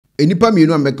enipa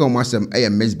mienu ambeka omasem eye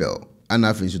Mzbel ana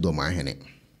afinsu Dormaahene.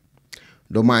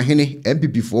 Dormaahene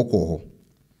NPP fo ko ho.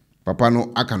 Papa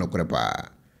no aka no krepa.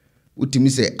 Utimi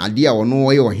se ade a wono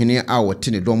wo ye ohene a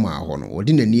wote ne dom a ho no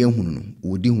wodi nani ahunu no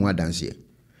wodi hu adanse.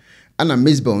 Ana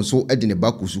Mzbel nso ede ne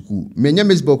ba kusuku. Menya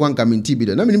Mzbel kwa nka menti bi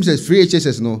do. Na menim se free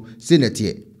SHS no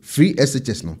senate free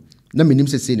SHS no. Na menim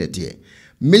se senate.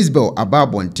 Mzbel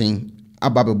ababonten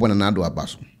ababebona na ado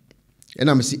abaso.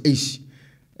 Ena me se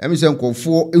emi se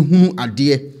nkofo ehunu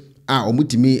ade a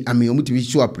omutimi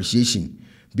show appreciation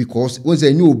because once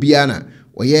enye obia na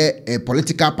oye a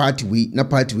political party we na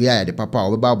party we ya de papa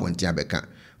obeba abonten abeka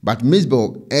but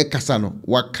Mzbel kasa no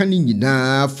wakani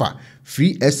nyina fa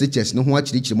free SHS no ho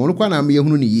akirichire mo no kwa na me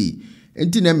ehunu ne yi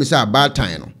enti na emi se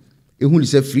abatan no ehunu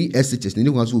se free SHS ne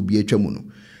ho so obi atwamu no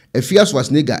afia so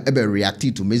asnega ebe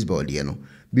react to Mzbel de no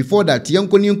before that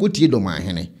yankoni tie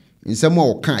Dormaahene nsem a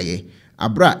wokaye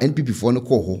abra NPP fo no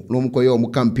ko ho no mkoye o mu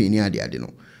campaign ade no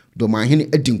Dormaahene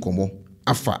edi nkomo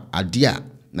afa ade a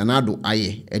nanado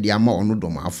aye edi ama ono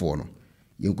domafo no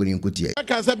yenkoni tie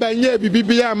aka se banye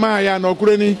bibibia ma ya no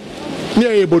kurani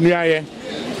ne ebonu aye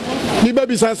ni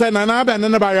baby sasa na na ba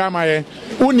ne ba ya amaye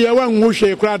uni ewa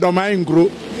nwuhwe kura Dormaahene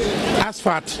ngro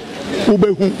asphalt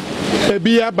ubehu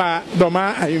ebia ba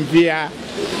Dormaahene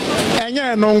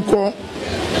enye no nko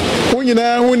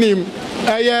unyina hunim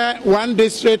one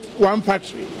district, one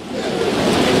factory.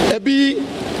 Ebi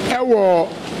ewo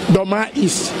Dormaah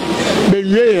East.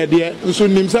 Bewie de nso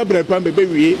nimsa brepam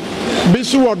bewie.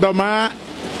 Bisu wo Dormaah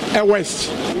West.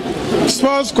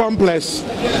 Sports complex.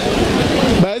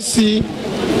 Basi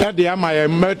de amaye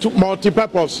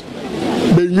multi-purpose.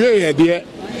 Bewie de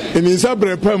nimsa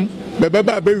brepam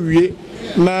bebeba bewie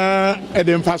na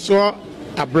edemfaso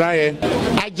abraye.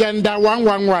 Agenda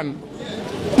 111.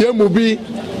 Yemubi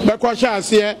Bekosha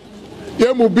ase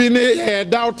yemubi ne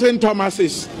doubting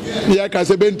Thomases ye ka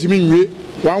se bentimi nwe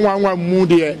 111 mu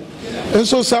de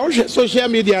enso social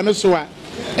media no so a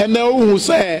ena ohu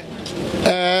se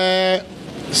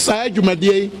sa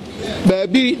adwumadie ba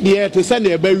bi de te se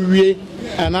na ba wie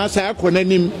ana sa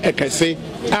akonanim ekese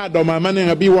Dormaah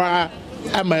ne bi wa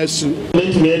amasu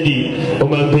mentime di o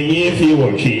mampenye fi wo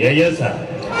hwe eyesa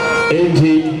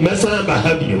enti mesa ba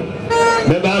habio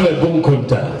me ba be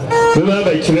bunkunta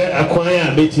Mama Chile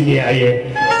acquire betini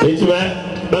aye.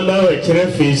 Mama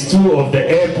Chile phase 2 of the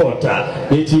airport.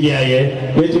 Betini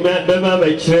aye.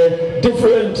 Mama Chile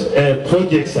different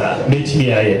projects.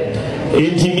 Betini aye.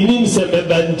 Meaning se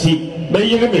mebanti.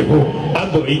 Mayere ho.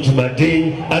 Abo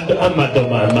ijumadin. Ado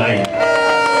amadoma mai.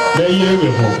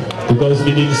 Mayere ho. Because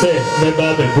meaning se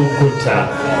meba be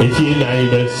bukuta. If you na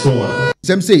ibe so.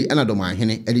 Some say ana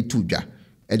Dormaahene edi tuja.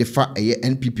 Edi fa eye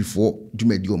NPP for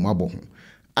dwumadi o mabo ho.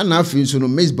 Ana afin so no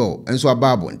Mzbel enso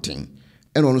ababonten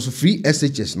eno ono so free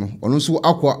SHS no ono so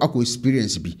akwa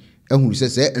experience bi ehunu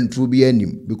se entro bi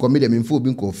anim because me dem info bi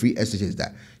nko free SHS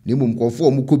da na mum nkofo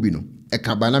o mukobi no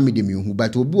ekaba na me dem hu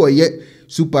but obi oye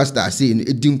superstar say no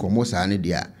edi nkomo sa ne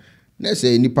dia na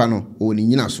se nipa no o ni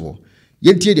nyina so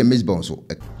yentie de Mzbel so.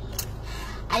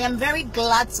 I am very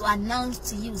glad to announce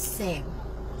to you, sir,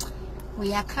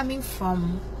 we are coming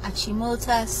from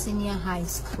Achimota Senior High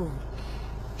School.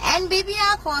 And baby,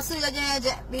 I course,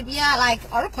 baby, I like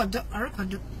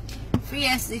Orokodo. Free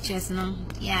SHS, no?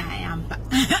 Yeah, I am.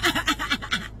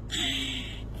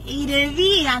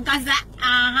 Idevi, Ankasa,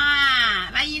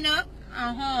 but you know,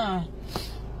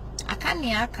 I can't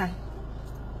neaka.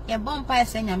 Your bumpire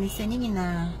saying, I'm sending in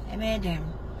a bed,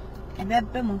 a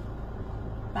bemo,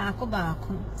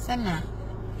 Bako, Sana,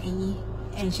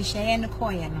 and she share in the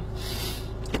choir.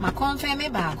 My confirm me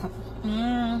back.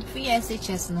 Free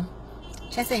SHS, no?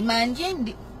 She said, man,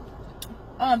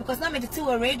 because now I'm to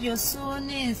a radio soon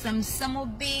and some will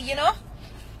be, you know.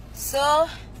 So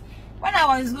when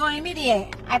I was going media,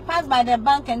 I passed by the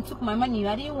bank and took my money.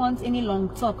 I didn't want any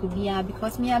long talk with you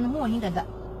because me I'm more needed that,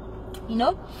 you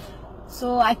know.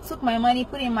 So I took my money,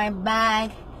 put it in my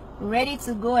bag, ready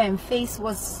to go and face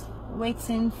what's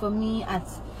waiting for me at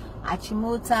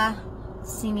Achimota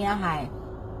Senior High.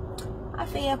 I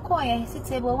feel quiet, sit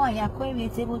table 1, yeah,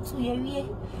 table 2, yeah.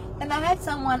 And I heard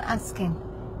someone asking,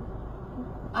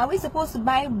 are we supposed to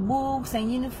buy books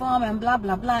and uniform and blah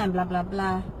blah blah and blah blah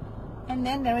blah? And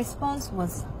then the response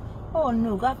was, oh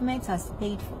no, government has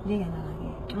paid for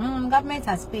government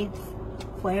has paid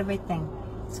for everything.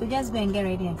 So just go and get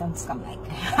ready and come to come like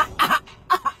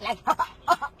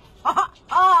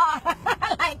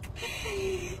like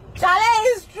Charlie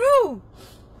is true.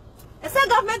 The same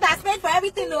government has paid for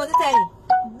everything, no, they tell you.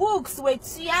 Books with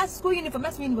school uniform,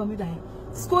 that's uniform,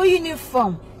 school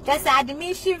uniform, just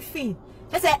admission fee,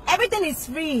 just everything is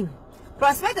free.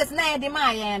 prospectus na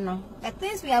no. The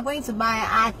things we are going to buy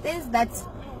are things that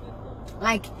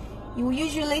like you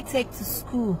usually take to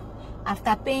school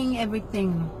after paying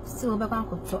everything. Still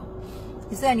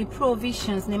is there any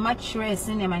provisions, any mattress,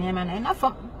 any manana enough?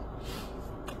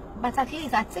 But at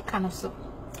least I take kind of so.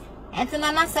 And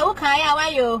Nana say, okay, how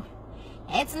are you?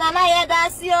 It's Nana, yeah,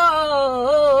 that's yo.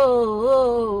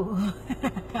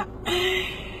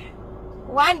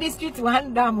 One district,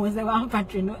 one dam was a one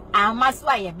patrino. I must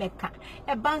buy a becca.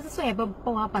 A bounce so a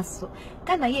bow passo.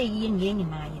 Can I hear yin in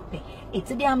my pay? It's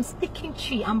the I'm speaking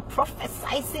tree, I'm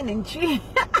prophesying in tree.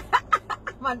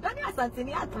 Madonna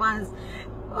Santini at once.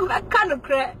 Oh, that kind of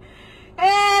crack.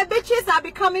 Bitches are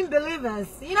becoming believers,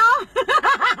 you know?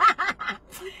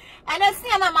 And I see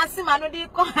an amassima no de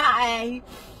ko ai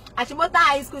achimota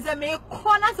high school say me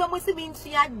corner so musi bi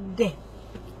ntua de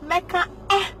meka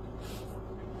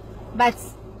but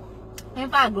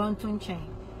if I grown to change,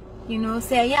 you know,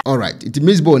 say yeah. All right, it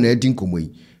Mzbel na edin komoyi.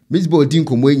 Mzbel din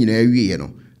komoyi nyina awie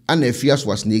no. Ana afias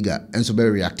was nigga and so be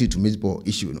reacted to Mzbel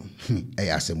issue no.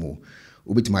 Asemo.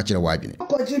 Obitima akere wadwene.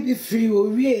 Okoje bi free o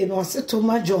wie no se to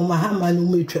majo mahama no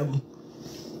metwam.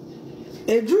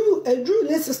 Edru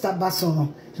ne sister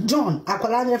Bason John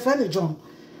akola ne friend John.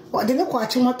 O de ne kwa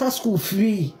Chimota school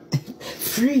free.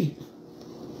 Free.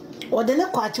 O de ne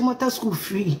kwa Chimota school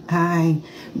free. Ai.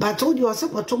 But told you also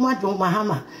to majo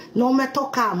mahama no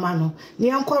meto ka ama no.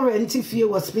 Ne anko rent fie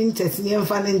was spinters ne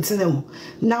emfa ne ntene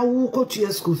na wo ko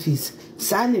to school fees.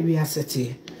 Sa ne wi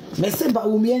asete. Mese ba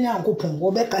umie nya nkopon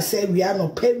wo be ka se wia no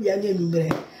pa wia nya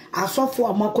numere asofo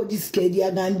amakodi skedi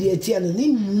agande atia no ni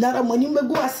nara mani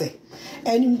megu ase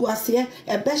enim gu ase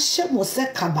e be hye mo se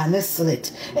kabane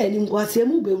slet enim gu ase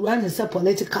mu be wura ne se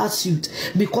political suit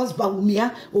because ba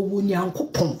umia owo nya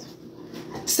nkopon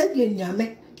se de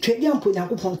nyame twedi ampo nya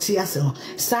nkopon ti ase no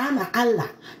sa na Allah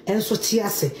enso ti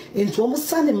ase ento mo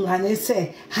sane mrane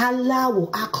se halawo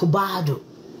akufo-addo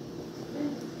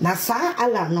na sa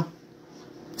Allah no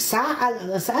sa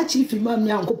ala sa chief imam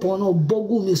nyankopon no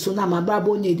bogu mi so na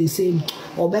mababo nye the same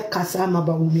obekasa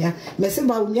mabawumia mese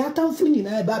bawumia tamfu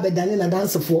nyina ba bedane na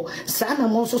dancefo sa na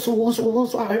mo so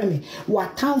wonso ahweme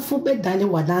watamfu bedane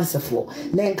wa dancefo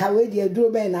na nka we de aduro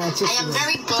be na achi. I am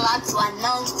very glad to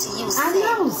announce to you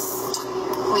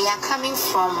we are coming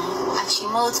from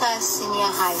Achimota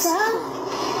Senior High School.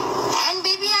 And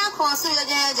baby, I also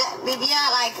baby, I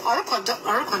like Orokodo.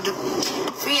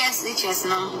 Free SHS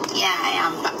now. Yeah, I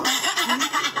am.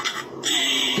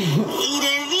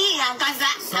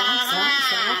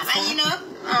 You know,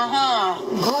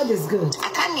 God is good.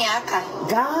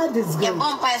 God is good.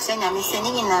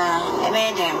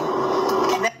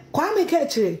 Kwame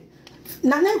Ketche.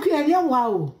 Naneku enya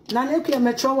wawo. Naneku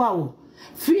metro wawo.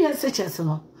 Free SHS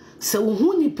no. So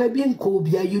who ni pebi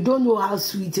nkobia, you don't know how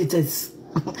sweet it is.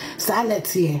 Silent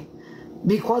here.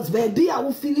 Because baby, I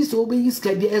will feel so be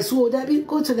scared. So that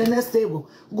go to the next table.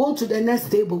 Go to the next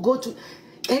table. Go to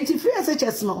free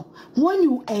SHS no. When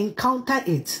you encounter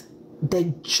it, the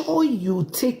joy you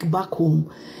take back home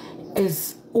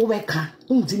is overka.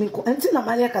 Until na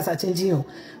Maria kasa change you.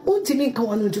 Until come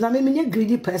on to na me a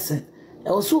greedy person.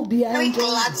 Also be very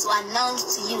glad to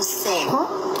announce to you, sir.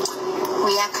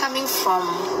 We are coming from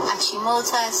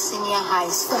Achimota Senior High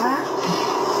School.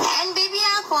 And baby,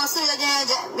 I also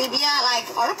baby, I like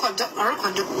Orokodo.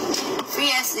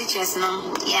 Free SHS now.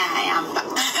 Yeah, I am.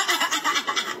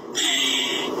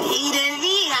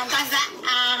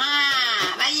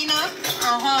 But you know,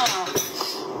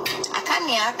 I can't.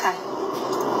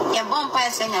 Your bomb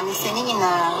person, I'm sending in a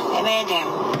bedem.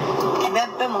 A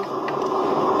bedemo.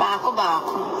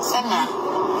 Bako. Sana.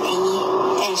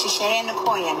 And she share the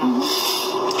coin.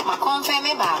 My confirm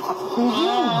me back.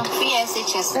 Free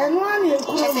SHS. And one you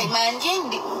say, man,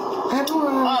 Jindy.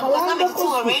 Coming to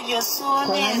a radio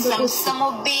soon, and some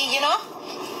will be, you know.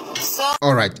 So,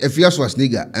 all right, if you was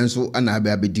nigga, and so Anna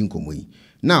be dinkomoyi.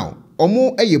 Now,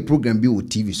 omo a program be with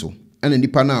TV so, and any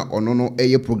pana or no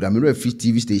a program in a free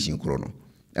TV station chrono.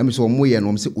 And so moye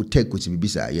and say, take could be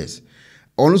bisa, yes.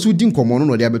 Also, dinkomono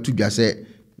no, they have to just say.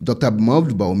 Dr.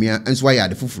 Mzbel and so I had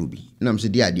the fufubi. And I'm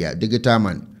saying, dear, the guitar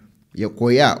man. Ye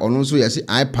koya, or also ya say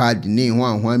iPad name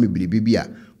one me bibia,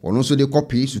 or also the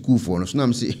copy school for us.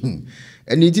 I'm saying,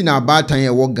 anything about time I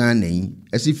walk gun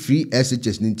as if free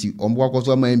SHS ninty on walk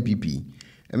also my NPP.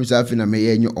 I'm saying, I may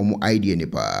any or more idea in the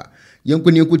pa. Young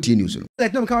can you continue?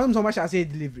 Like, no, come so much as a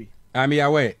delivery. I'm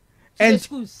away. And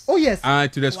oh yes,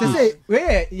 to the school. Say,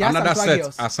 where another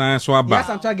set as some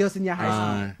girls in your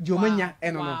high school. Jomanya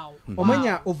and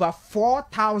Omanya over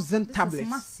 4,000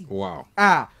 tablets. Wow.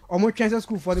 Almost transfer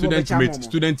school for the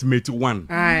student mate one.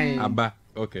 Abba.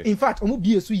 Okay. In fact, almost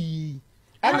be a sweet.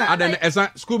 And then as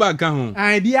a school bag can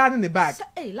idea in the bag.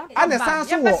 And the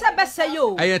sounds of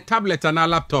a tablet and a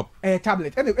laptop. A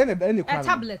tablet and a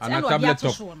tablet and a tablet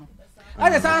top.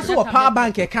 And the sounds of a power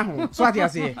bank account. So what you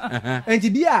say? And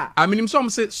Tibia. I mean, some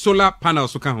say solar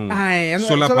panels. Solar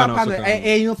panels.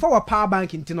 A for a power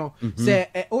bank in Tino. Say,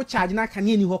 oh, charge na can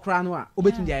you walk around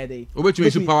over to the idea. Over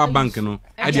to power bank, no.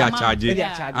 I charge it.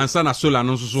 And son a solar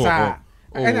no so.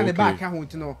 And the back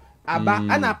account, no. Aba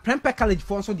and a Prempe College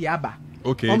for so the Aba.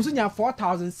 Okay. I'm soon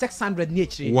 4,600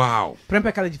 nature. Wow.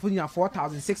 Prempe College for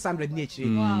 4,600 nature.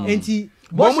 And he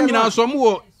Bomu now some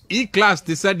more E class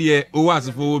they said yeah was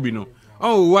for Obino.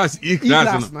 Oh was E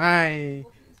class.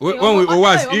 When we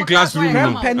was E classroom.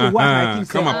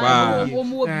 Come up.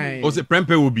 O se Prempe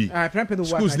will be.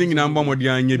 Schools thing number more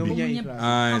than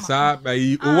yebi. Sa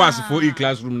by was for E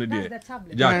classroom there.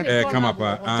 Jack come up.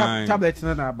 Tablet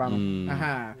na ba no.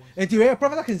 Aha. Enti we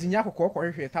professor Kinzinya kokko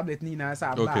hwe tablet ni na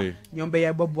sa ba. Nyombe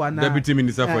ye bobo na Deputy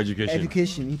Minister for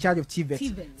Education. In charge of TVET.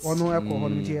 Ono ekọ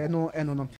hono nti no.